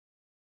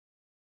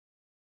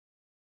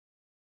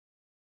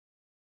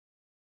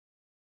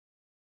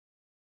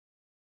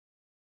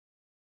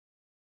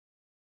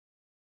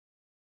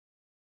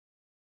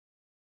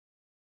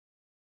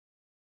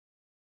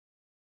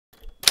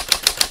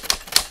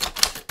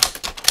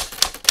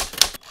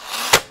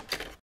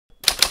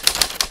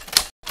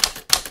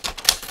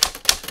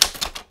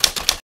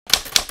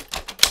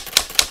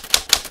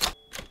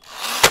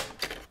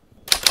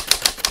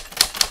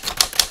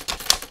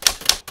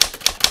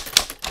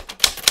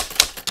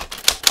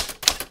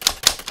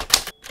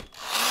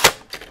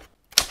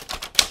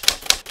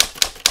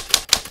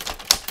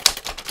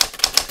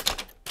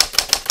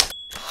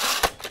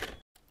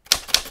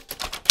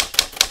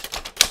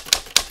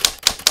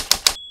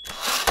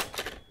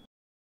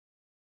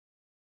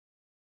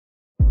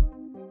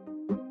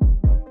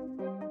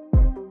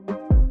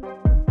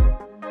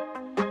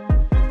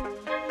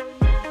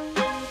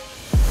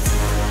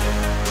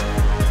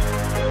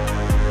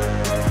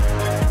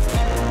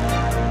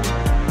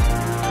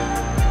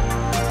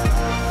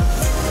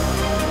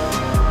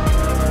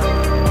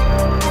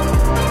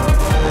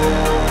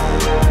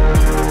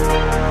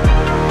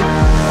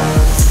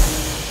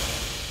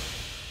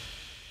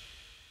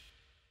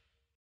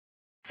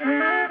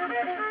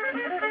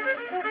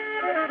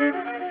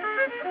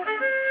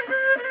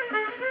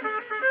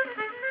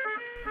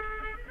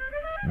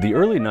The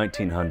early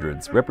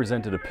 1900s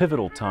represented a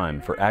pivotal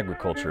time for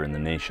agriculture in the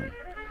nation.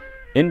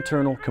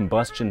 Internal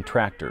combustion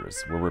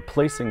tractors were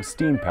replacing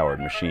steam-powered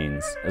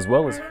machines as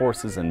well as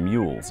horses and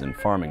mules in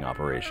farming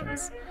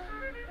operations.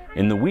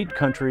 In the wheat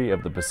country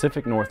of the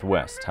Pacific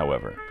Northwest,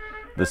 however,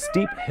 the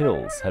steep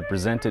hills had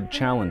presented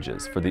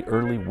challenges for the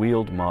early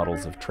wheeled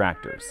models of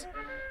tractors.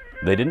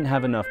 They didn't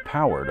have enough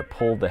power to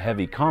pull the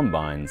heavy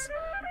combines,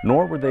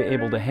 nor were they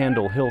able to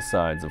handle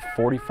hillsides of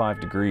 45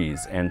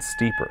 degrees and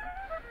steeper.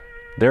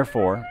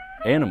 Therefore,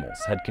 animals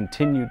had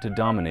continued to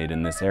dominate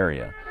in this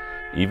area,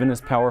 even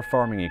as power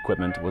farming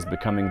equipment was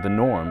becoming the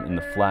norm in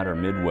the flatter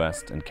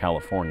Midwest and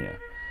California.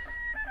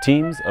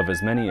 Teams of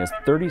as many as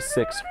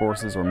 36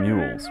 horses or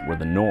mules were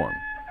the norm,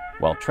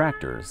 while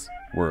tractors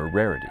were a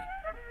rarity.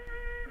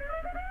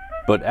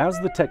 But as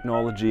the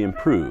technology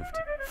improved,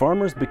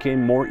 farmers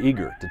became more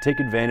eager to take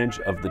advantage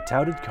of the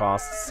touted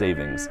cost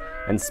savings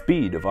and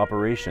speed of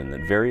operation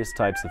that various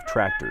types of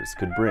tractors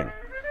could bring.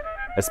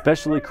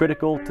 Especially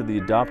critical to the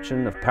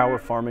adoption of power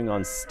farming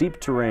on steep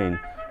terrain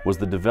was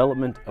the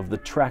development of the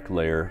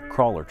track-layer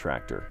crawler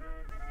tractor.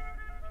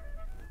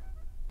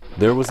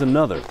 There was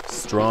another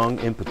strong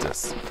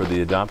impetus for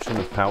the adoption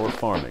of power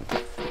farming,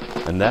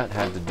 and that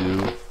had to do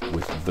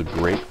with the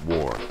Great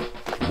War,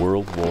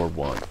 World War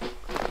I.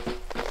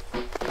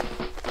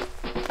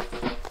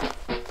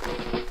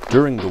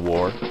 During the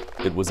war,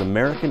 it was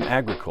American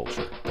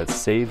agriculture that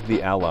saved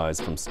the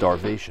Allies from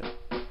starvation.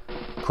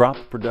 Crop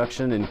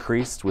production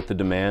increased with the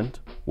demand,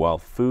 while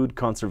food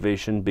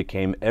conservation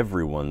became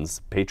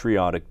everyone's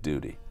patriotic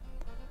duty.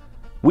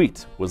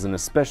 Wheat was an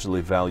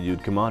especially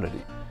valued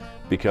commodity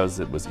because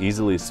it was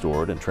easily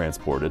stored and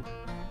transported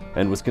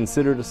and was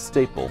considered a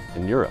staple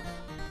in Europe.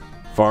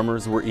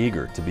 Farmers were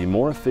eager to be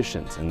more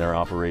efficient in their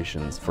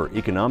operations for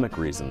economic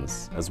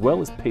reasons as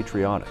well as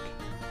patriotic.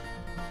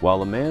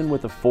 While a man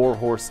with a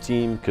 4-horse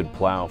team could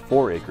plow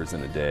 4 acres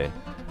in a day,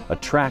 a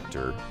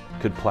tractor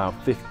could plow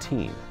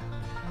 15.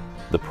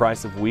 The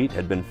price of wheat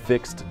had been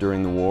fixed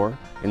during the war,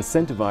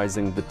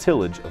 incentivizing the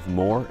tillage of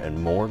more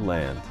and more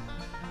land.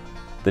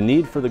 The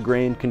need for the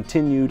grain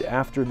continued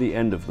after the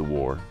end of the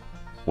war,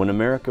 when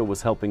America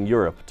was helping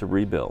Europe to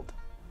rebuild.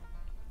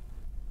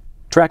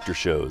 Tractor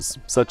shows,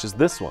 such as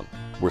this one,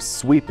 were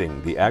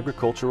sweeping the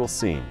agricultural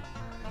scene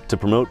to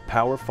promote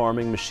power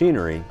farming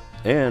machinery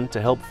and to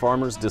help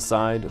farmers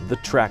decide the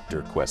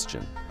tractor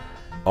question.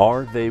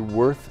 Are they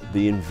worth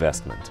the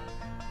investment?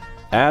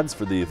 Ads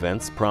for the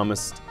events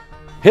promised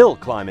hill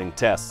climbing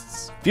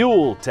tests,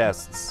 fuel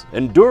tests,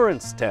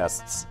 endurance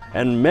tests,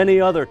 and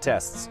many other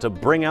tests to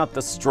bring out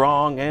the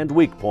strong and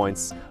weak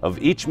points of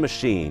each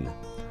machine.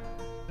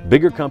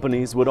 Bigger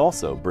companies would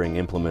also bring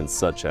implements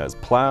such as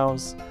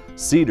plows,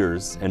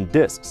 seeders, and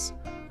discs,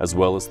 as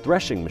well as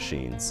threshing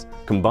machines,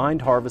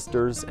 combined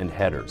harvesters, and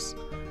headers.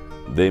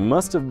 They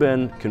must have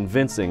been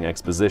convincing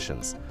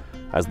expositions,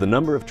 as the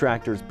number of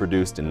tractors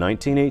produced in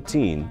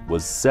 1918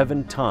 was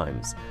 7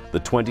 times the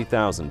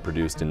 20,000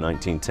 produced in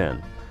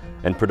 1910.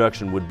 And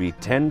production would be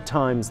 10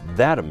 times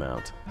that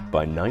amount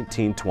by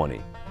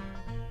 1920.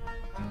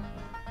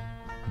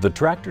 The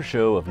tractor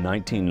show of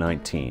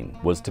 1919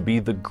 was to be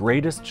the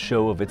greatest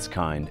show of its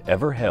kind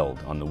ever held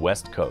on the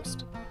West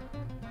Coast.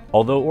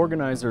 Although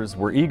organizers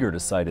were eager to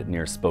site it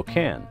near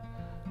Spokane,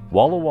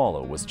 Walla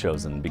Walla was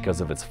chosen because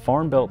of its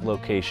Farm Belt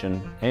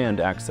location and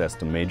access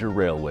to major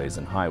railways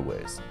and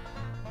highways.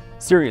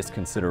 Serious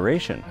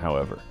consideration,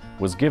 however,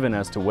 was given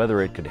as to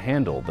whether it could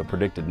handle the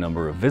predicted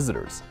number of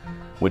visitors,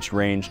 which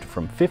ranged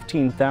from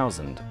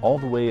 15,000 all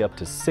the way up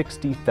to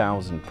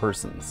 60,000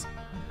 persons.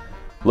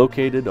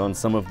 Located on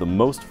some of the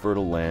most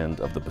fertile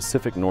land of the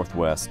Pacific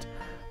Northwest,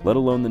 let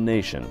alone the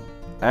nation,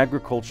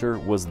 agriculture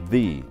was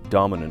the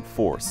dominant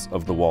force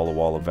of the Walla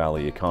Walla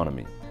Valley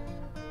economy.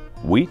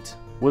 Wheat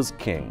was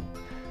king,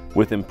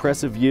 with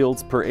impressive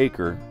yields per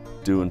acre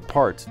due in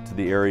part to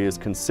the area's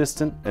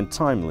consistent and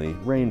timely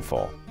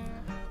rainfall.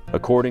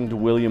 According to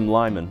William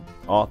Lyman,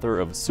 author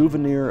of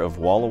Souvenir of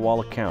Walla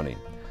Walla County,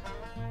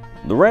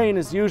 the rain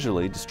is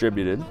usually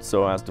distributed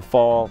so as to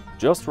fall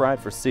just right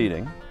for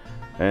seeding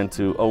and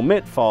to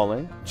omit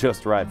falling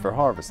just right for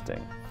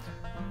harvesting.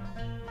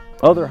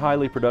 Other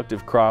highly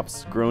productive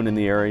crops grown in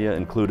the area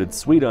included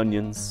sweet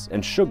onions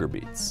and sugar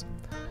beets.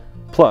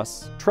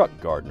 Plus, truck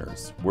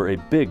gardeners were a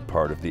big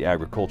part of the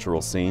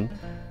agricultural scene,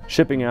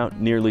 shipping out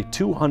nearly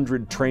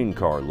 200 train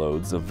car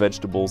loads of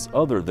vegetables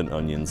other than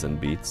onions and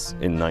beets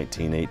in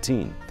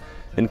 1918,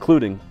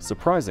 including,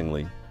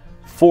 surprisingly,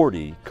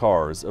 40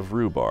 cars of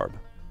rhubarb.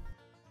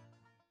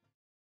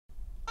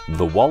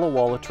 The Walla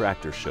Walla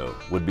Tractor Show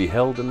would be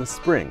held in the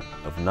spring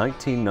of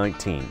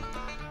 1919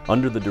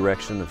 under the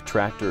direction of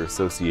tractor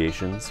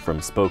associations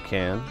from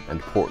Spokane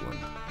and Portland.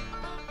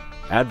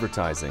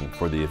 Advertising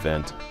for the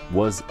event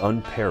was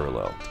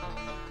unparalleled.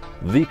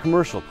 The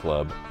Commercial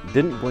Club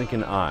didn't blink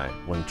an eye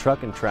when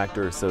Truck and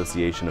Tractor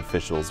Association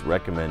officials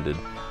recommended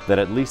that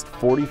at least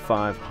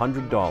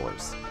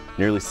 $4,500,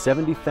 nearly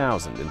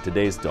 $70,000 in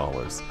today's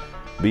dollars,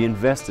 be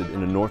invested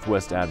in a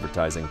Northwest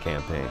advertising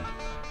campaign.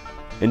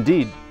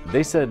 Indeed,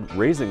 they said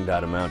raising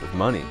that amount of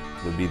money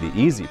would be the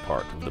easy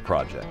part of the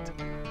project.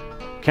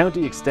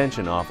 County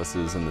extension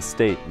offices in the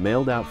state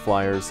mailed out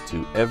flyers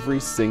to every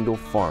single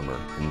farmer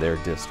in their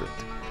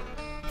district.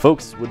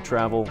 Folks would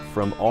travel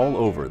from all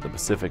over the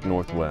Pacific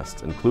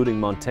Northwest, including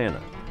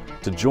Montana,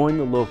 to join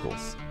the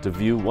locals to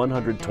view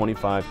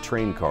 125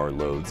 train car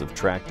loads of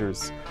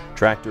tractors,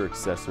 tractor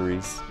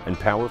accessories, and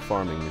power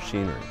farming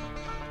machinery.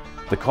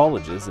 The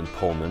colleges in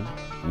Pullman,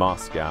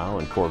 Moscow,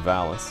 and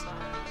Corvallis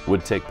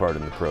would take part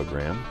in the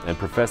program, and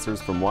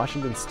professors from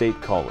Washington State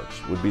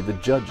College would be the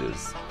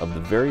judges of the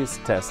various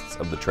tests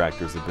of the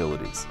tractor's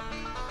abilities.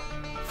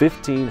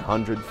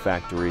 1,500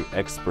 factory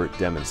expert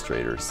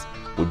demonstrators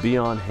would be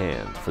on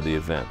hand for the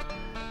event,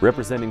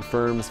 representing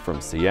firms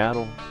from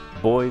Seattle,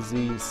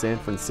 Boise, San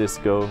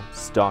Francisco,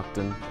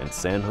 Stockton, and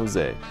San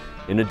Jose,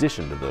 in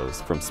addition to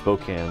those from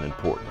Spokane and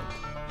Portland.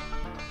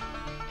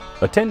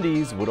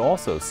 Attendees would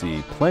also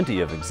see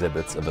plenty of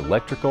exhibits of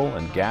electrical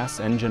and gas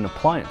engine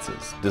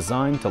appliances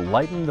designed to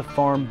lighten the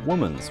farm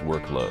woman's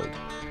workload.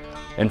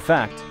 In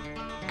fact,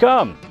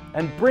 "Come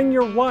and bring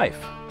your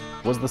wife"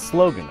 was the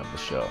slogan of the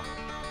show.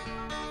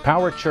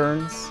 Power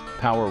churns,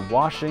 power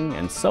washing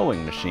and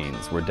sewing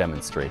machines were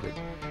demonstrated.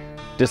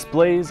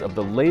 Displays of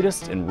the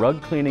latest in rug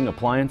cleaning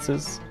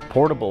appliances,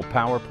 portable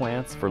power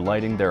plants for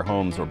lighting their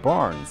homes or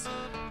barns,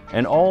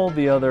 and all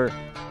the other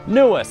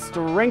newest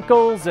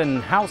wrinkles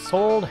and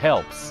household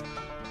helps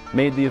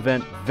made the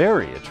event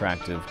very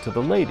attractive to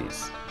the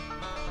ladies.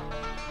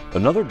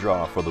 Another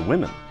draw for the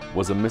women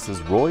was a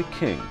Mrs. Roy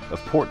King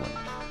of Portland,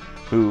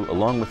 who,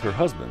 along with her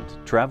husband,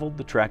 traveled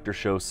the tractor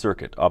show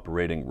circuit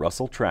operating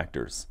Russell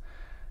tractors.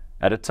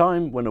 At a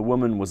time when a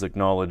woman was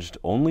acknowledged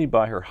only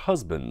by her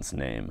husband's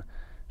name,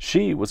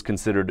 she was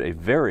considered a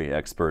very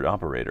expert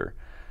operator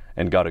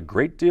and got a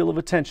great deal of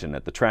attention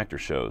at the tractor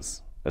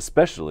shows,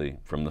 especially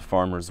from the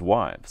farmers'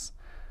 wives.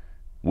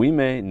 We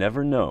may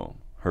never know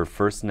her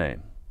first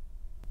name.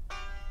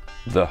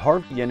 The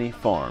Harvey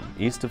Farm,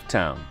 east of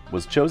town,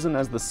 was chosen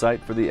as the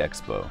site for the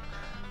expo,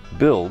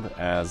 billed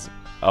as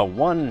a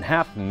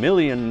 $1.5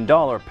 million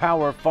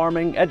power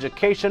farming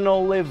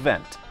educational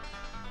event,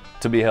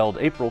 to be held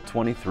April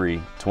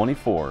 23,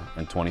 24,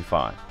 and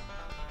 25.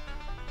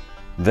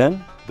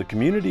 Then, the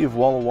community of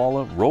Walla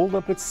Walla rolled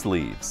up its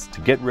sleeves to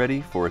get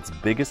ready for its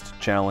biggest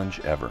challenge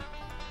ever: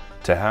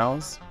 to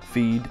house,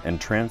 feed, and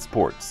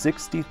transport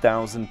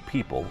 60,000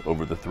 people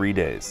over the 3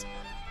 days.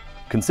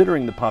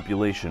 Considering the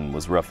population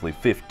was roughly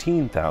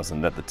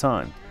 15,000 at the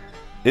time,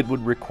 it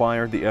would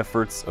require the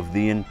efforts of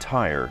the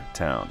entire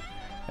town,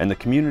 and the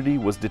community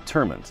was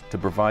determined to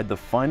provide the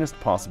finest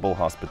possible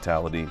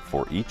hospitality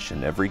for each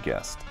and every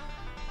guest.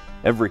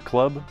 Every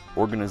club,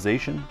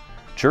 organization,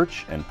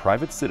 church, and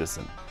private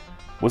citizen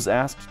was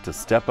asked to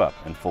step up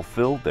and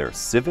fulfill their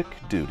civic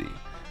duty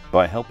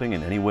by helping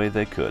in any way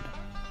they could.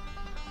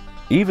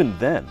 Even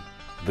then,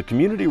 the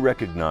community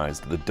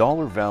recognized the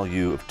dollar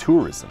value of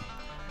tourism,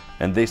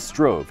 and they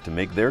strove to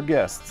make their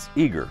guests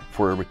eager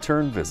for a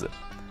return visit.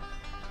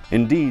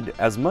 Indeed,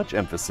 as much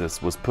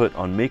emphasis was put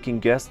on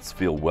making guests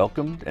feel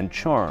welcomed and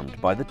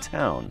charmed by the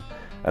town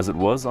as it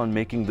was on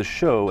making the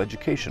show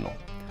educational.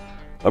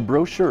 A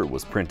brochure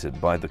was printed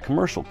by the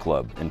Commercial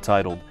Club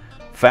entitled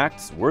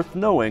 "Facts Worth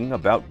Knowing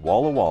About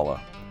Walla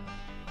Walla."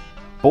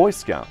 Boy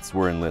Scouts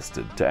were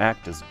enlisted to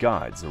act as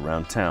guides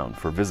around town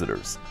for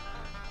visitors.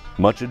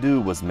 Much ado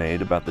was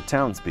made about the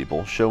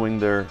townspeople showing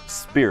their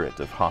spirit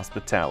of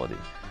hospitality,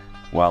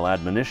 while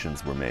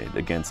admonitions were made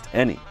against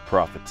any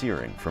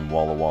profiteering from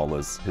Walla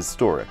Walla's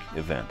historic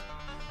event.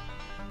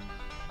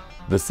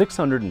 The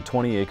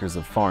 620 acres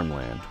of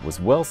farmland was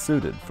well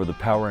suited for the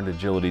power and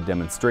agility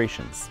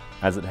demonstrations,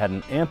 as it had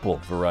an ample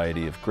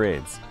variety of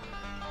grades,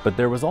 but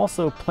there was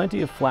also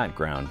plenty of flat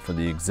ground for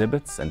the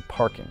exhibits and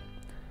parking.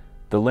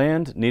 The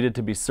land needed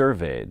to be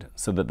surveyed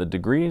so that the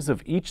degrees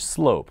of each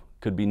slope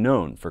could be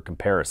known for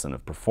comparison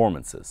of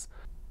performances.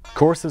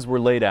 Courses were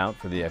laid out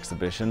for the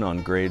exhibition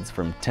on grades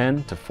from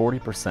 10 to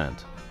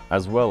 40%,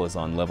 as well as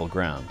on level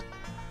ground.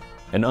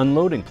 An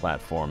unloading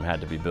platform had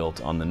to be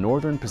built on the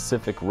Northern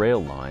Pacific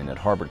Rail line at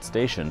Harbert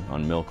Station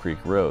on Mill Creek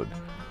Road,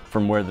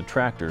 from where the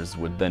tractors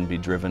would then be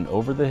driven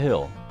over the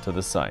hill to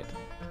the site.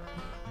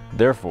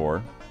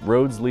 Therefore,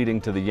 roads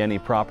leading to the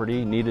Yenny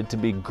property needed to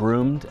be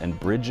groomed and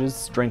bridges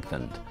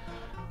strengthened.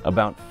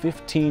 About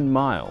 15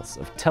 miles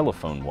of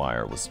telephone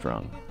wire was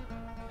strung,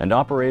 and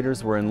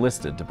operators were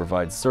enlisted to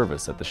provide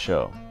service at the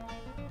show.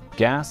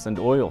 Gas and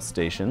oil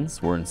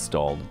stations were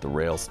installed at the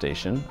rail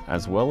station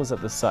as well as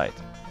at the site,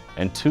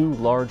 and 2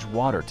 large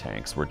water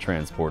tanks were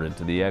transported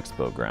to the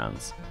expo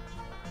grounds.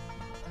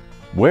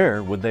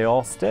 Where would they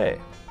all stay?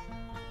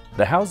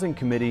 The Housing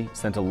Committee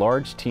sent a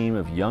large team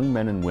of young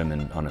men and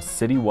women on a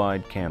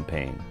citywide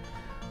campaign,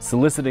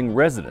 soliciting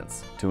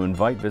residents to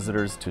invite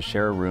visitors to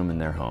share a room in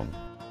their home.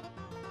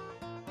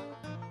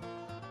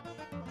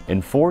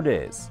 In 4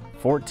 days,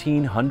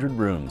 1,400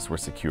 rooms were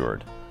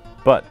secured,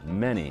 but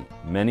many,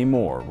 many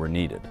more were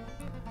needed.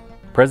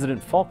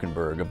 President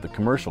Falkenberg of the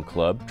Commercial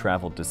Club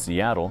traveled to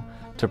Seattle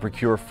to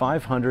procure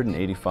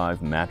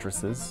 585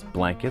 mattresses,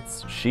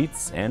 blankets,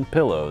 sheets, and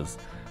pillows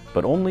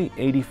but only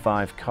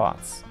 85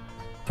 cots,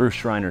 through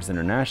Shriners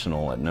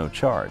International at no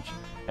charge,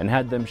 and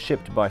had them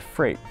shipped by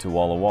freight to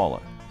Walla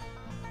Walla.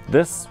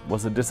 This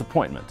was a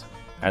disappointment,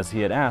 as he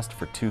had asked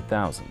for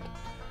 2,000.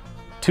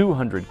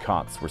 200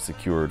 cots were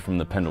secured from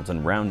the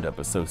Pendleton Roundup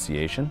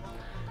Association.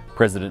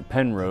 President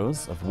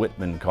Penrose of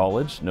Whitman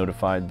College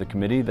notified the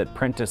committee that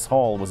Prentice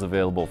Hall was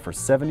available for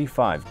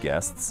 75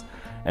 guests,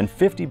 and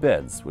 50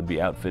 beds would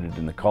be outfitted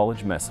in the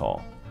college mess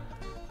hall.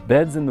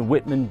 Beds in the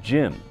Whitman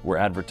gym were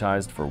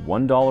advertised for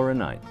 $1 a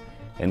night,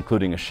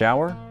 including a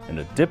shower and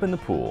a dip in the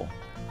pool.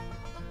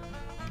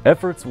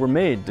 Efforts were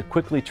made to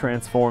quickly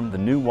transform the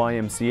new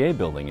YMCA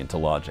building into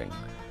lodging,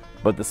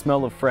 but the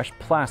smell of fresh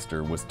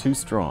plaster was too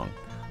strong,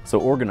 so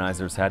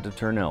organizers had to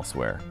turn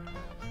elsewhere.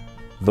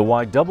 The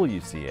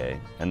YWCA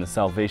and the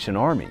Salvation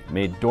Army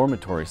made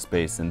dormitory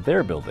space in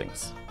their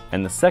buildings,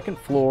 and the second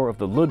floor of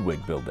the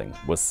Ludwig building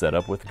was set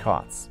up with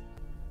cots.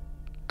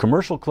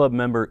 Commercial Club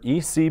member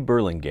E.C.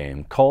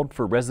 Burlingame called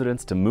for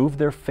residents to move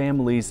their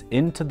families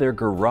into their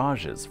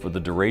garages for the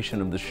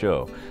duration of the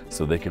show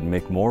so they could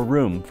make more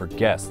room for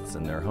guests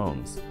in their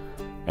homes.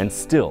 And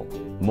still,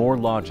 more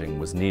lodging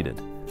was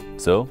needed,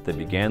 so they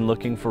began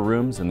looking for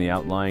rooms in the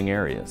outlying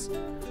areas.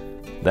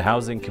 The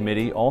Housing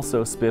Committee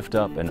also spiffed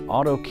up an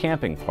auto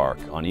camping park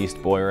on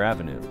East Boyer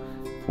Avenue,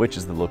 which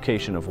is the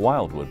location of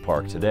Wildwood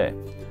Park today.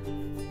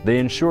 They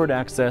ensured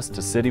access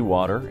to city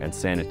water and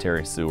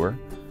sanitary sewer,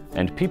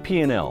 and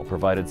PP&L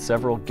provided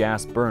several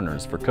gas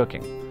burners for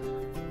cooking.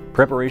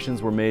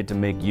 Preparations were made to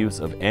make use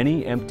of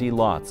any empty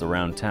lots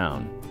around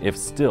town if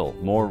still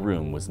more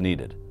room was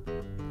needed.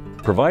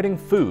 Providing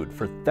food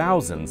for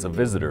thousands of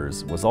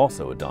visitors was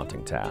also a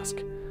daunting task.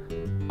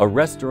 A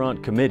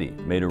restaurant committee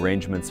made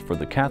arrangements for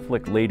the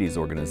Catholic Ladies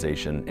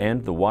Organization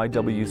and the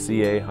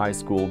YWCA High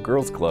School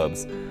Girls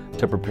Clubs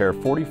to prepare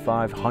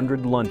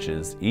 4,500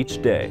 lunches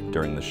each day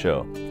during the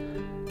show.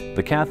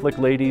 The Catholic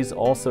Ladies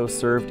also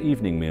served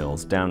evening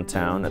meals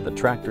downtown at the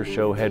Tractor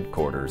Show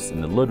headquarters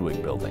in the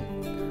Ludwig building.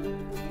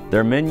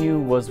 Their menu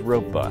was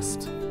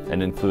robust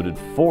and included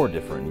 4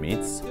 different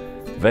meats,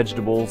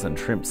 vegetables and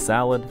shrimp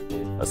salad,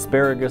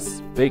 asparagus,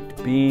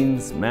 baked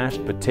beans,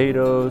 mashed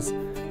potatoes,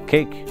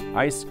 cake,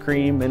 ice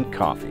cream, and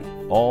coffee,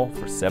 all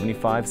for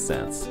 75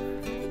 cents,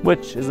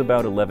 which is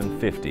about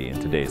 $11.50 in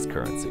today's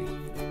currency.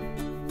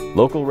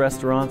 Local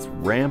restaurants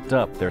ramped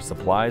up their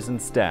supplies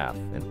and staff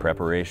in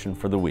preparation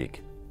for the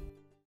week.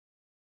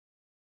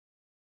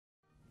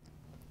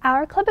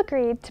 Our club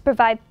agreed to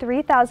provide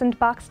 3,000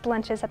 boxed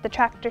lunches at the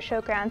tractor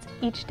showgrounds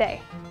each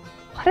day.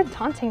 What a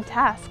daunting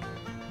task.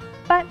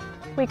 But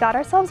we got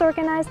ourselves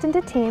organized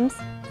into teams,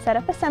 set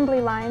up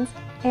assembly lines,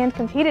 and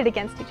competed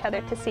against each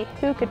other to see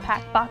who could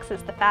pack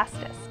boxes the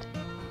fastest.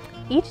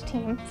 Each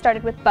team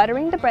started with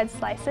buttering the bread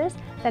slices,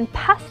 then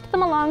passed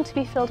them along to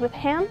be filled with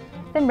ham,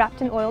 then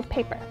wrapped in oiled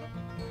paper.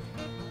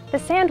 The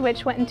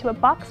sandwich went into a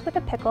box with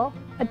a pickle,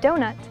 a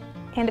donut,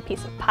 and a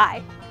piece of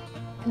pie.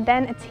 And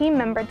then a team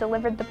member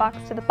delivered the box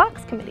to the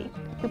box committee,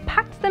 who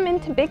packed them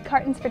into big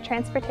cartons for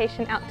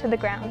transportation out to the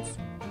grounds.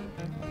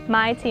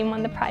 My team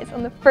won the prize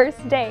on the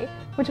first day,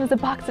 which was a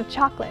box of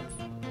chocolates.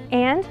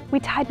 And we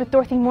tied with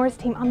Dorothy Moore's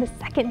team on the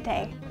second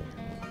day.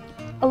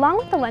 Along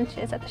with the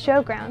lunches at the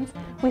showgrounds,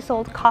 we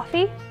sold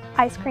coffee,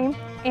 ice cream,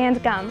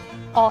 and gum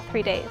all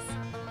 3 days.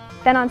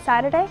 Then on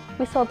Saturday,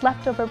 we sold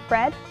leftover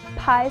bread,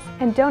 pies,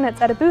 and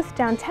donuts at a booth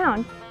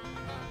downtown.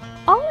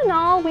 All in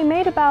all, we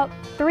made about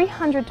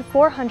 $300 to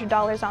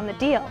 $400 on the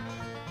deal,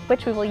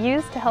 which we will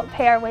use to help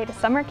pay our way to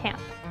summer camp.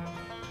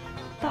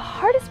 The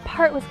hardest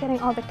part was getting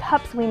all the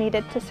cups we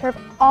needed to serve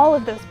all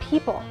of those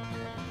people.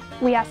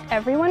 We asked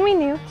everyone we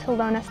knew to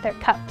loan us their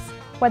cups,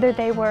 whether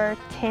they were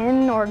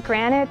tin or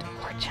granite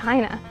or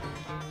china.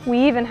 We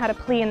even had a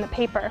plea in the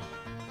paper.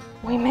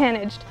 We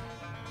managed,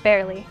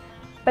 barely,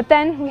 but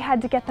then we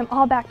had to get them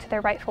all back to their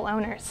rightful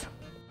owners.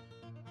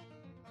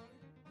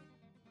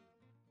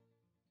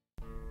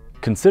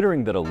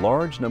 Considering that a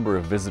large number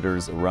of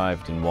visitors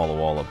arrived in Walla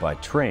Walla by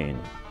train,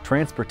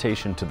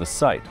 transportation to the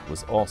site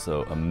was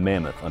also a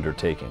mammoth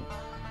undertaking.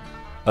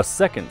 A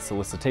second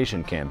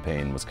solicitation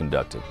campaign was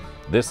conducted,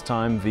 this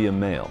time via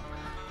mail,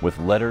 with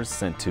letters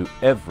sent to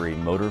every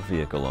motor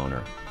vehicle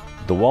owner.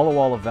 The Walla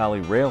Walla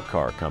Valley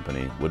Railcar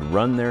Company would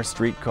run their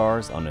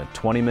streetcars on a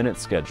 20-minute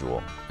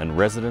schedule, and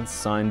residents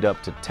signed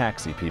up to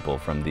taxi people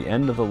from the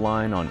end of the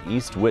line on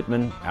East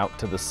Whitman out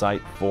to the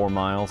site 4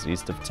 miles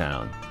east of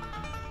town.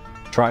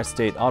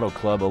 Tri-State Auto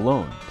Club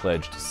alone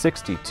pledged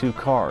 62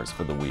 cars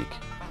for the week,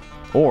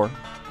 or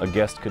a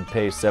guest could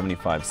pay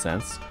 75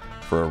 cents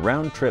for a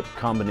round-trip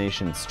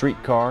combination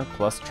streetcar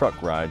plus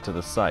truck ride to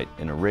the site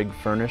in a rig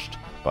furnished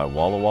by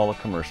Walla Walla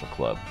Commercial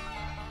Club.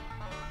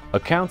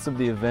 Accounts of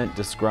the event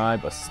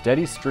describe a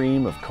steady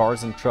stream of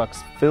cars and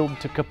trucks filled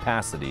to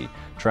capacity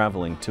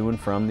traveling to and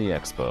from the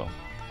expo.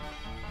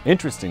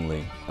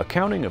 Interestingly, a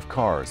counting of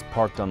cars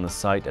parked on the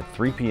site at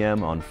 3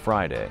 p.m. on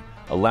Friday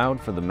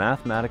allowed for the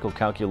mathematical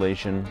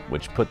calculation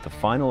which put the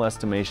final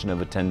estimation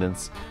of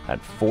attendance at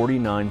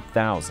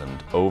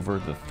 49,000 over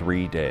the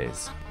 3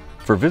 days.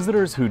 For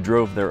visitors who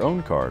drove their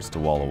own cars to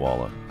Walla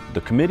Walla,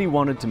 the committee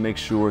wanted to make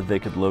sure they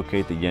could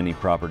locate the Yenny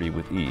property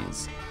with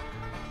ease.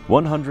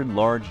 100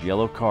 large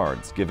yellow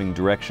cards giving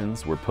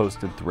directions were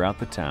posted throughout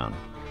the town,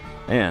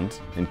 and,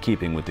 in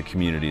keeping with the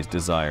community's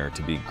desire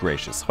to be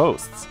gracious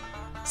hosts,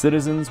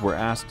 citizens were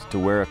asked to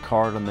wear a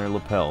card on their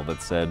lapel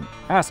that said,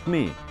 "Ask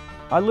me,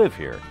 I live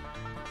here,"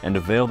 and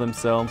avail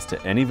themselves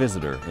to any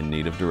visitor in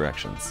need of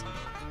directions.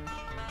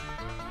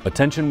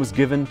 Attention was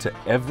given to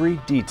every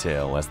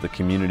detail as the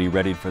community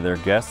readied for their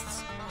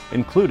guests,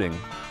 including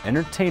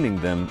entertaining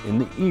them in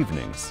the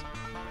evenings.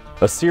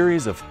 A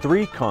series of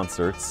 3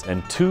 concerts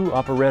and 2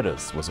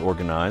 operettas was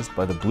organized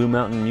by the Blue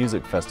Mountain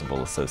Music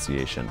Festival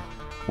Association,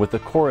 with a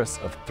chorus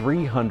of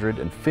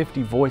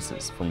 350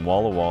 voices from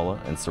Walla Walla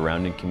and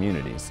surrounding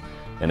communities,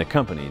 and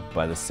accompanied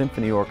by the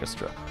symphony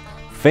orchestra.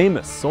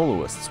 Famous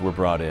soloists were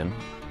brought in,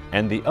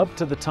 and the Up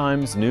to the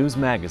Times News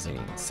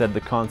magazine said the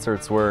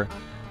concerts were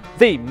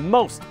the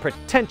most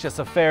pretentious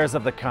affairs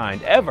of the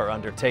kind ever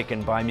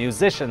undertaken by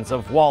musicians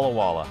of Walla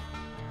Walla.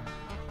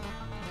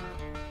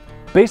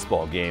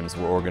 Baseball games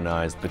were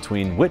organized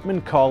between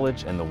Whitman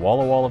College and the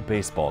Walla Walla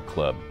Baseball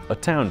Club, a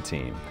town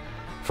team,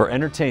 for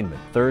entertainment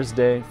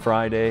Thursday,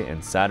 Friday,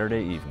 and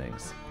Saturday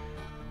evenings.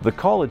 The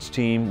college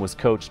team was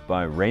coached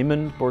by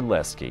Raymond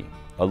Borleski,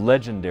 a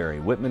legendary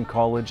Whitman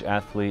College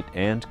athlete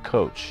and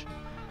coach.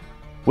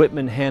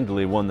 Whitman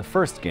handily won the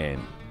first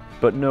game,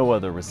 but no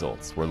other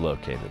results were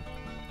located.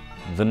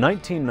 The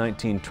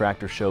 1919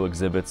 tractor show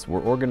exhibits were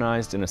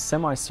organized in a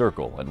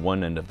semicircle at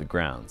one end of the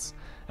grounds,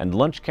 and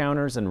lunch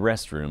counters and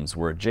restrooms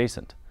were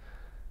adjacent.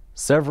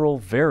 Several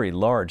very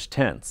large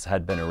tents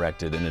had been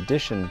erected in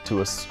addition to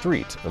a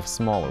street of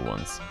smaller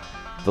ones,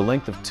 the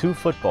length of 2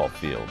 football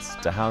fields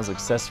to house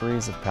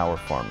accessories of power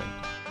farming.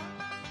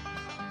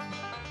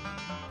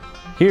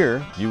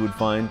 Here you would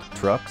find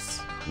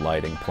trucks,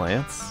 lighting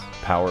plants,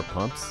 power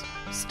pumps,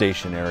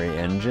 stationary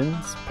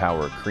engines,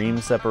 power cream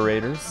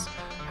separators,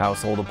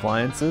 household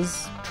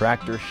appliances,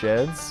 tractor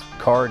sheds,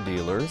 car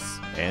dealers,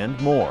 and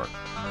more.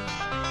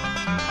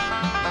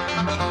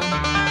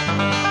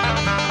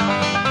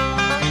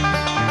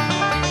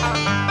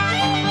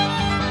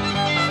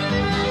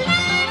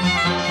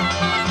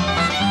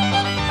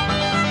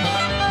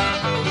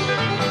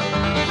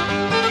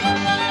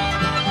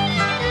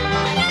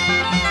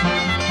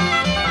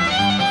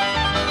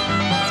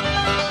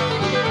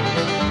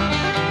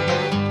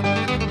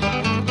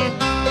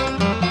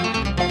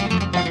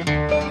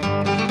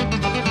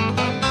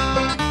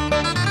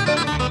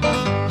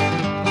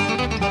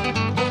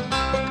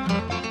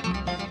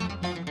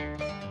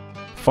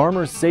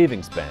 Farmers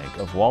Savings Bank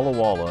of Walla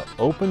Walla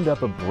opened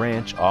up a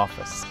branch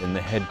office in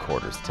the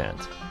headquarters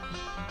tent.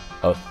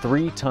 A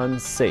 3-ton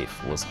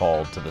safe was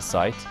hauled to the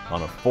site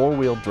on a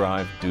 4-wheel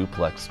drive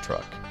duplex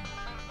truck.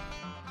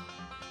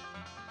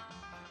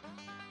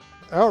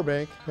 Our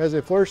bank has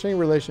a flourishing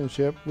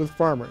relationship with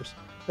farmers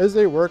as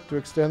they work to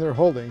extend their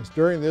holdings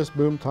during this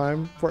boom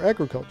time for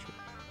agriculture.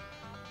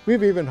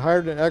 We've even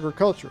hired an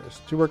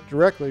agriculturist to work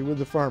directly with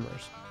the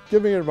farmers,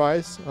 giving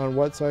advice on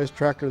what size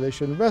tractor they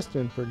should invest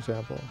in, for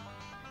example.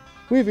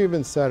 We've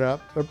even set up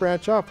a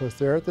branch office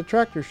there at the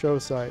tractor show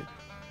site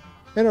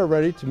and are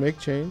ready to make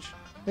change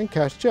and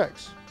cash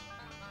checks.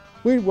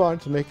 We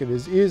want to make it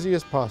as easy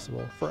as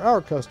possible for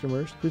our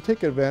customers to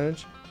take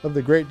advantage of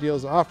the great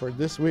deals offered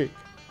this week,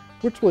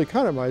 which will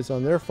economize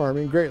on their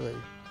farming greatly.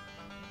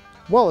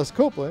 Wallace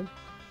Copeland,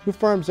 who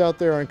farms out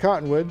there on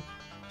Cottonwood,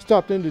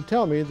 stopped in to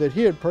tell me that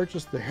he had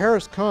purchased the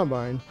Harris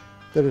Combine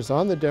that is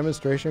on the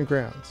demonstration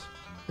grounds,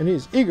 and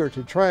he's eager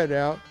to try it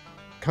out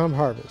come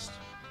harvest.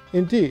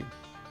 Indeed,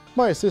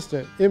 my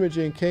assistant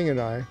Imogene King and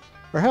I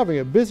are having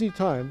a busy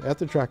time at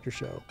the tractor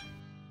show.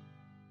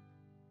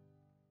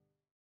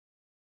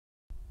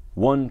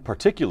 One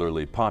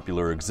particularly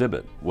popular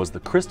exhibit was the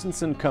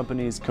Christensen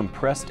Company's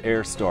compressed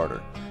air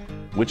starter,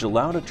 which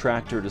allowed a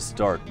tractor to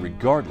start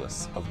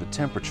regardless of the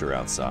temperature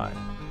outside.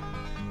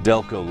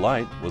 Delco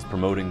Light was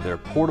promoting their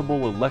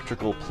portable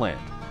electrical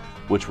plant,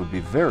 which would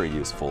be very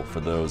useful for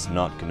those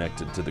not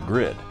connected to the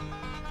grid,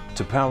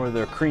 to power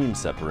their cream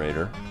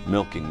separator,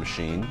 milking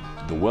machine,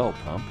 the well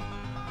pump,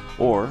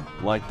 or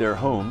light their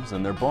homes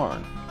and their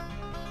barn.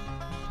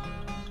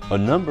 A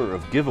number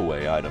of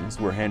giveaway items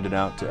were handed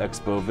out to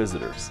expo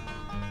visitors.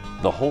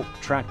 The Holt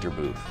tractor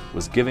booth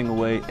was giving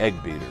away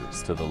egg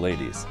beaters to the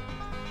ladies,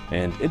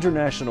 and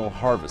International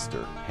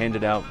Harvester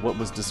handed out what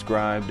was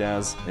described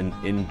as an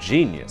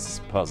ingenious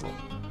puzzle.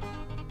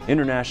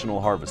 International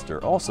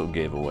Harvester also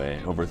gave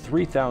away over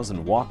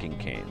 3,000 walking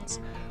canes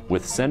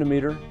with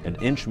centimeter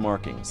and inch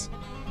markings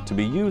to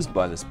be used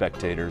by the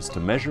spectators to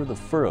measure the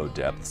furrow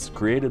depths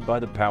created by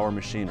the power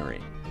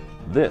machinery.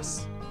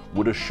 This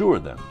would assure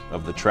them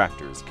of the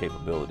tractor's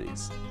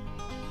capabilities.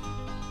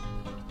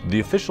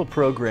 The official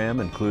program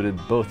included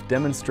both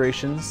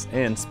demonstrations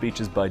and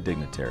speeches by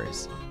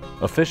dignitaries.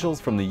 Officials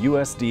from the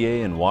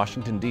USDA in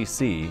Washington,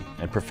 D.C.,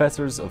 and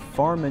professors of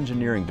farm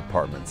engineering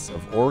departments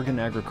of Oregon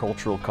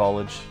Agricultural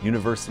College,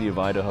 University of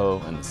Idaho,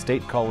 and the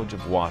State College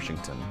of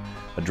Washington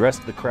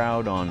addressed the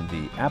crowd on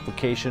the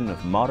application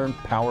of modern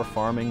power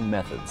farming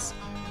methods.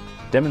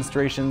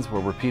 Demonstrations were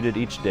repeated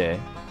each day,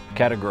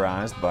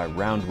 categorized by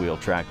round wheel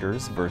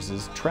tractors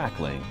versus track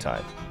laying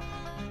type.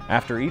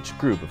 After each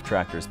group of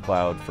tractors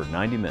plowed for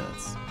 90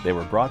 minutes, they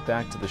were brought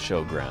back to the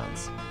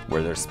showgrounds,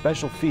 where their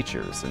special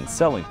features and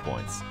selling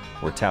points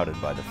were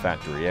touted by the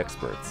factory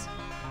experts.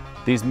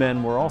 These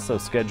men were also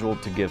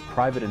scheduled to give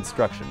private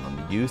instruction on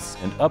the use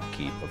and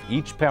upkeep of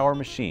each power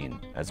machine,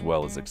 as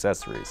well as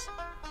accessories.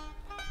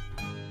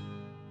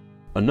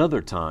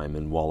 Another time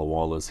in Walla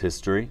Walla's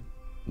history,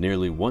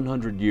 nearly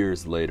 100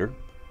 years later,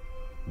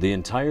 the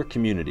entire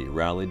community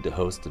rallied to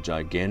host a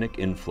gigantic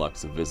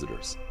influx of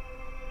visitors.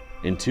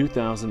 In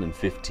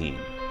 2015,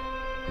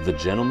 the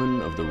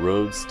Gentlemen of the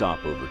Road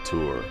Stopover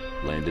Tour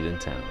landed in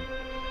town.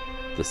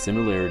 The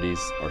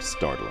similarities are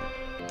startling.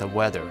 The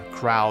weather,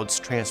 crowds,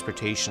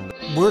 transportation.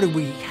 Where do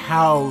we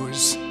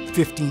house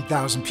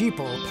 15,000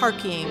 people?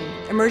 Parking,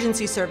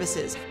 emergency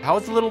services. How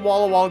is the little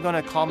Walla Walla going to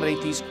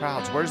accommodate these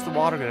crowds? Where's the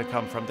water going to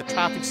come from? The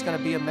traffic's going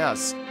to be a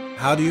mess.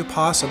 How do you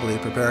possibly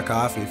prepare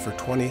coffee for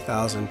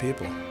 20,000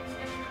 people?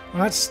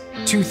 Well, that's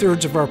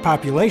 2/3 of our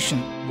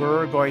population.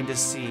 We're going to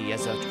see,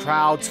 as the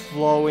crowds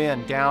flow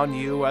in down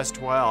US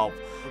 12,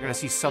 we're going to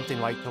see something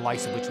like the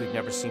likes of which we've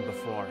never seen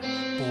before.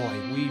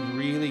 Boy, we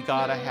really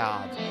got to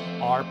have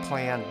our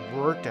plan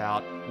worked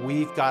out.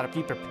 We've got to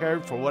be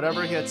prepared for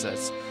whatever hits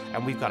us,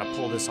 and we've got to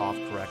pull this off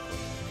correctly.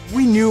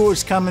 We knew it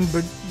was coming,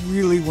 but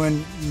really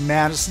when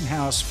Madison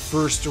House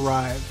first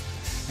arrived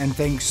and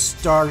things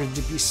started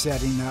to be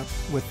setting up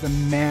with the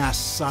mass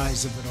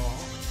size of it all.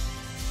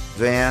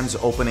 Vans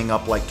opening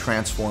up like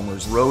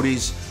transformers,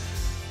 roadies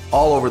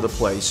all over the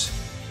place,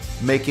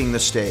 making the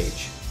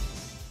stage.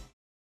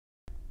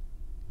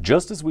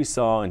 Just as we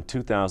saw in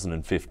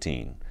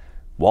 2015,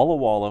 Walla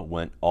Walla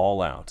went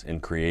all out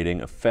in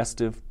creating a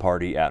festive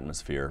party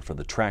atmosphere for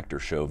the tractor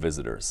show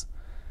visitors.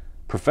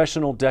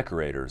 Professional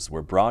decorators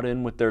were brought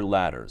in with their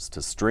ladders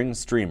to string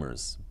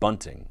streamers,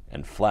 bunting,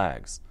 and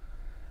flags.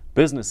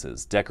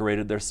 Businesses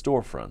decorated their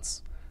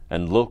storefronts,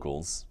 and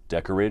locals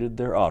decorated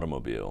their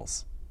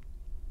automobiles.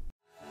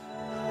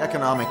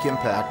 Economic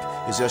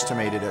impact is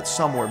estimated at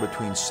somewhere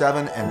between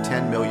 $7 and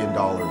 $10 million.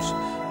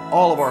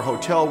 All of our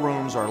hotel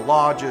rooms, our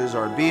lodges,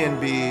 our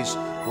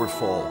B&Bs were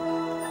full.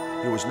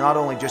 It was not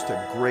only just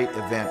a great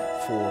event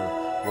for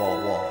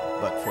Walla Walla,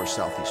 but for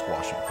Southeast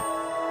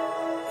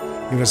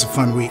Washington. It was a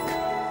fun week.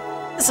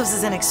 This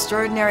was an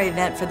extraordinary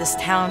event for this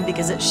town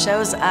because it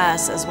shows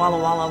us as Walla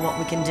Walla what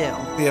we can do.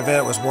 The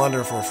event was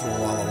wonderful for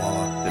Walla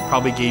Walla. It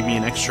probably gave me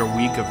an extra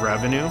week of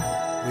revenue.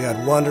 We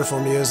had wonderful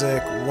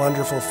music,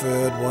 wonderful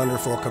food,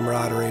 wonderful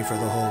camaraderie for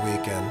the whole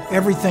weekend.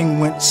 Everything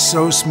went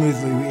so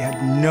smoothly, we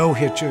had no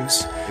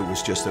hitches. It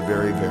was just a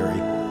very, very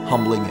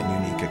humbling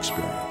and unique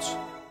experience.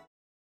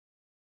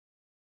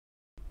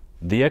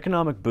 The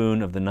economic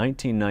boon of the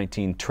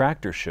 1919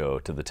 tractor show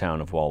to the town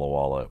of Walla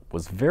Walla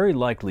was very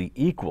likely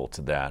equal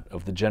to that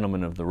of the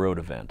Gentlemen of the Road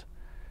event.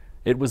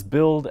 It was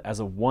billed as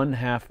a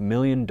 $1.5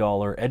 million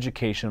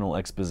educational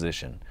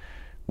exposition,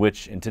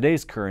 which in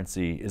today's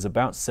currency is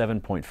about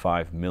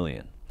 $7.5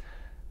 million.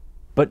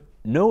 But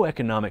no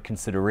economic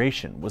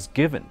consideration was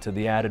given to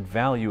the added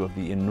value of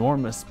the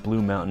enormous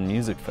Blue Mountain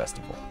Music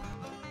Festival.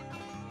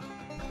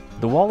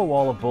 The Walla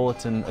Walla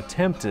Bulletin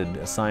attempted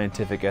a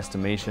scientific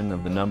estimation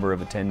of the number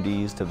of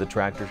attendees to the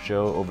tractor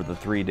show over the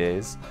 3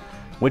 days,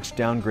 which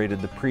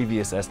downgraded the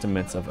previous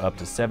estimates of up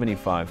to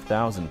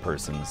 75,000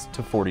 persons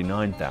to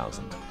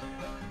 49,000.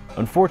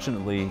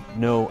 Unfortunately,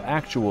 no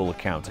actual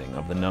accounting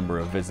of the number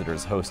of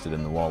visitors hosted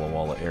in the Walla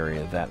Walla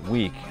area that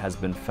week has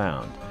been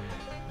found,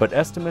 but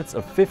estimates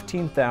of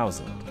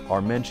 15,000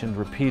 are mentioned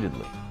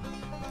repeatedly.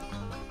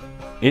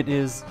 It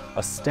is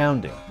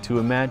astounding to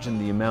imagine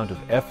the amount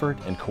of effort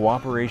and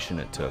cooperation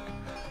it took,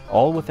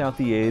 all without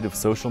the aid of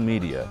social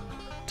media,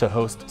 to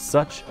host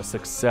such a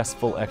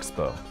successful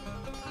expo.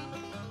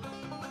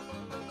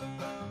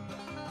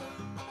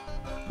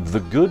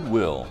 The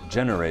goodwill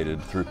generated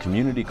through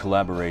community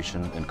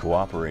collaboration and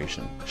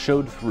cooperation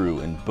showed through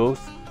in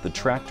both the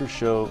tractor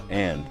show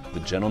and the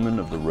Gentlemen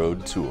of the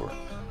Road tour.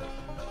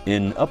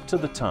 In Up to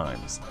the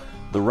Times,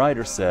 the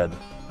writer said,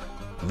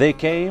 "They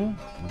came,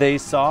 they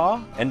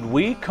saw, and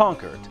we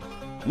conquered,"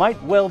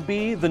 might well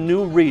be the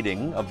new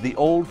reading of the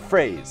old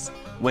phrase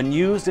when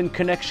used in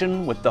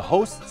connection with the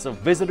hosts of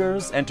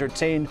visitors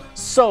entertained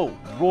so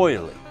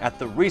royally at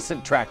the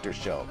recent tractor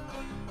show.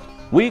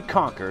 We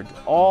conquered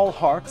all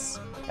hearts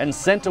and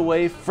sent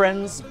away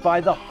friends by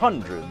the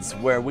hundreds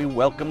where we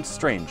welcomed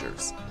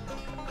strangers.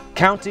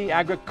 County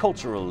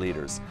agricultural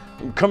leaders,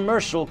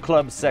 commercial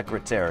club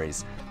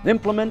secretaries,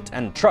 implement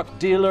and truck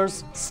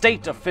dealers,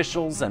 state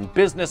officials, and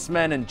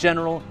businessmen in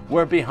general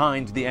were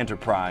behind the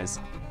enterprise.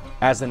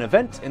 As an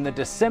event in the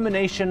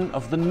dissemination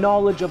of the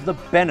knowledge of the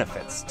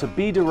benefits to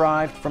be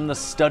derived from the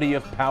study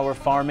of power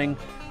farming,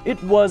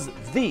 it was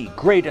the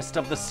greatest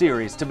of the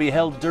series to be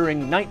held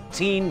during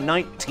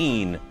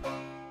 1919.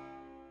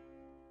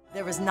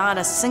 There was not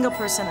a single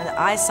person that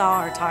I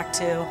saw or talked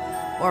to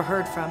or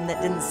heard from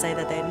that didn't say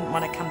that they didn't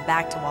want to come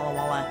back to Walla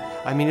Walla.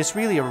 I mean, it's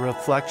really a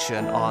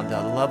reflection on the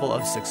level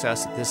of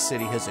success that this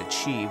city has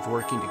achieved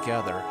working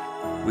together.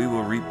 we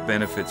will reap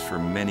benefits for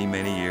many,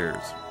 many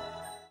years.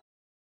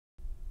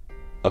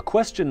 A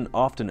question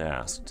often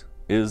asked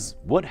is,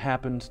 what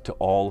happened to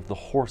all of the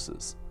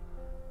horses?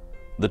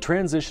 The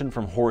transition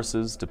from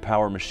horses to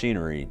power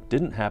machinery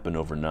didn't happen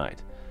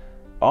overnight.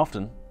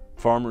 Often,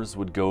 farmers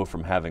would go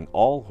from having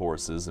all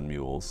horses and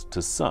mules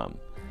to some,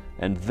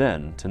 and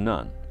then to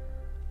none.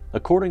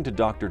 According to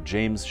Dr.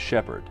 James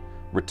Shepard,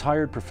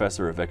 retired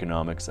professor of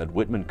economics at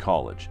Whitman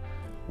College,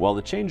 while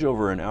the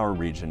changeover in our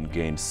region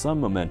gained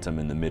some momentum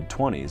in the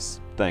mid-20s,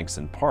 thanks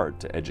in part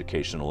to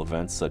educational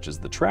events such as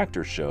the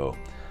tractor show,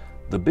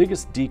 the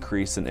biggest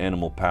decrease in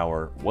animal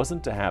power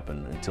wasn't to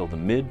happen until the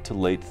mid to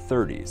late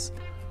 30s.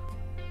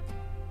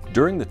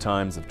 During the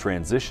times of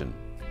transition,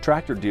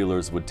 tractor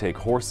dealers would take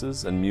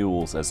horses and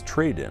mules as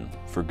trade-in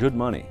for good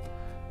money.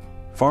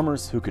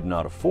 Farmers who could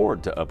not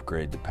afford to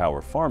upgrade to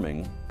power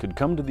farming could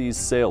come to these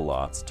sale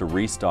lots to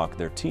restock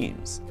their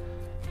teams.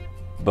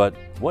 But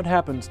what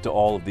happened to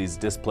all of these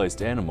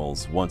displaced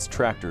animals once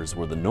tractors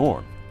were the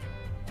norm?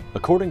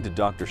 According to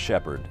Dr.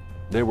 Shepard,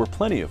 there were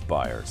plenty of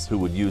buyers who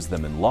would use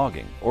them in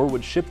logging or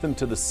would ship them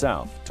to the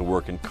south to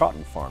work in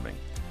cotton farming.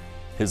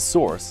 His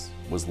source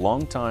was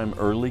longtime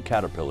early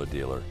Caterpillar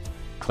dealer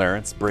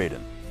Clarence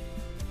Braden.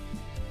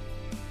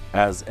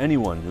 As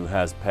anyone who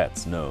has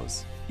pets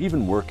knows,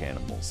 even work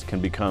animals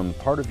can become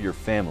part of your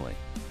family.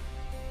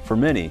 For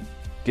many,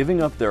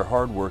 giving up their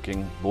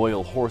hard-working,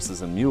 loyal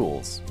horses and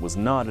mules was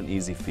not an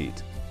easy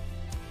feat.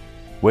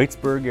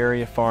 Waitsburg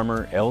area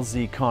farmer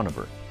L.Z.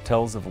 Conover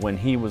tells of when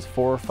he was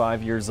 4 or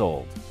 5 years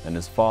old and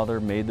his father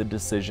made the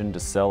decision to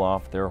sell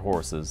off their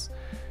horses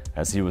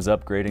as he was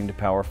upgrading to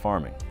power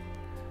farming.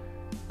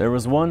 There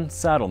was one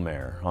saddle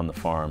mare on the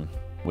farm,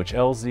 which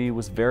L.Z.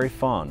 was very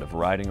fond of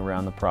riding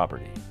around the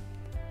property.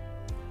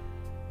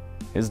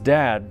 His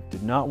dad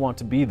did not want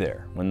to be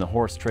there when the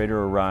horse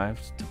trader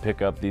arrived to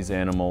pick up these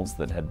animals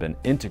that had been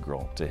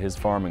integral to his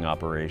farming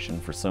operation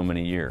for so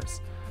many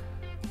years.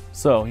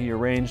 So he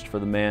arranged for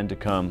the man to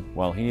come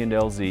while he and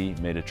LZ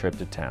made a trip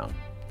to town.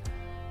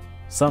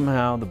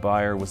 Somehow the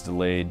buyer was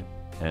delayed,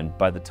 and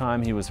by the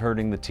time he was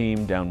herding the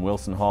team down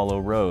Wilson Hollow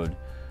Road,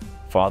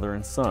 father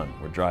and son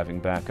were driving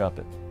back up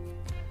it.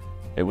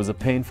 It was a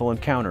painful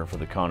encounter for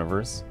the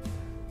Conovers.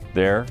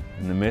 There,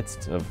 in the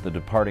midst of the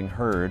departing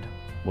herd,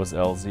 was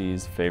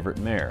LZ's favorite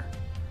mare.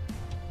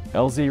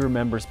 LZ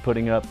remembers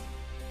putting up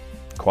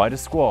quite a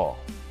squall.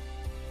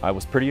 I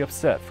was pretty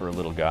upset for a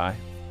little guy.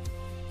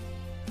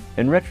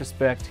 In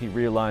retrospect, he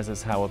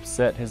realizes how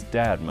upset his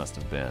dad must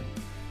have been,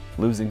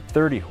 losing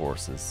 30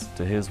 horses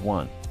to his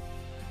one.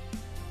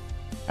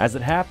 As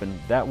it happened,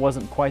 that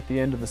wasn't quite the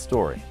end of the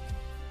story.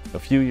 A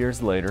few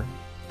years later,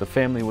 the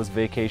family was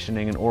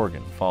vacationing in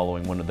Oregon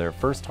following one of their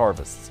first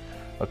harvests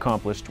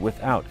accomplished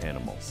without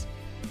animals.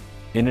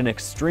 In an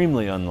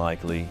extremely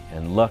unlikely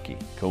and lucky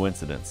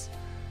coincidence,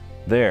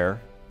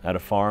 there, at a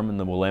farm in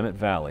the Willamette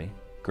Valley,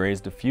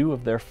 grazed a few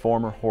of their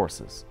former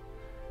horses.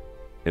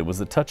 It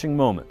was a touching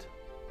moment,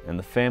 and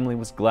the family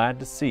was glad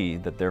to see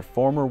that their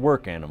former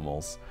work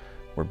animals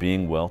were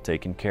being well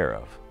taken care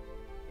of.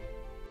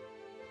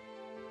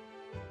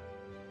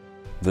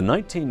 The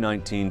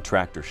 1919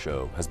 Tractor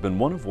Show has been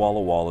one of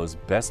Walla Walla's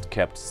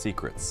best-kept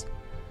secrets.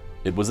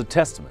 It was a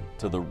testament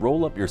to the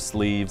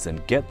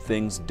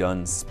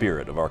roll-up-your-sleeves-and-get-things-done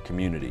spirit of our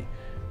community,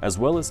 as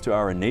well as to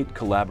our innate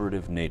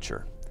collaborative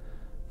nature.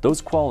 Those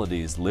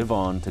qualities live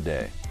on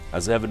today,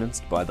 as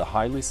evidenced by the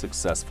highly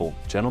successful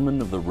Gentlemen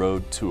of the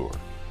Road Tour.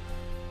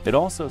 It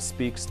also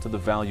speaks to the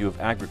value of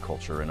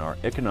agriculture in our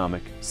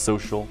economic,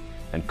 social,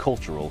 and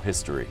cultural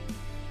history.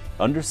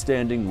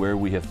 Understanding where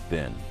we have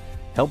been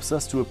helps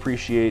us to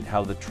appreciate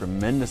how the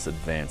tremendous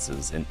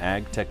advances in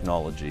ag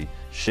technology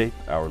shape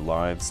our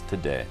lives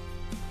today.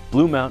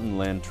 Blue Mountain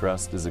Land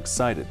Trust is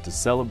excited to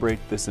celebrate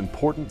this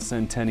important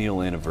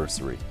centennial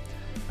anniversary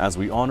as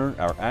we honor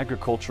our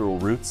agricultural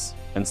roots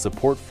and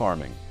support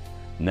farming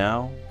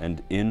now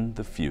and in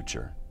the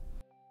future.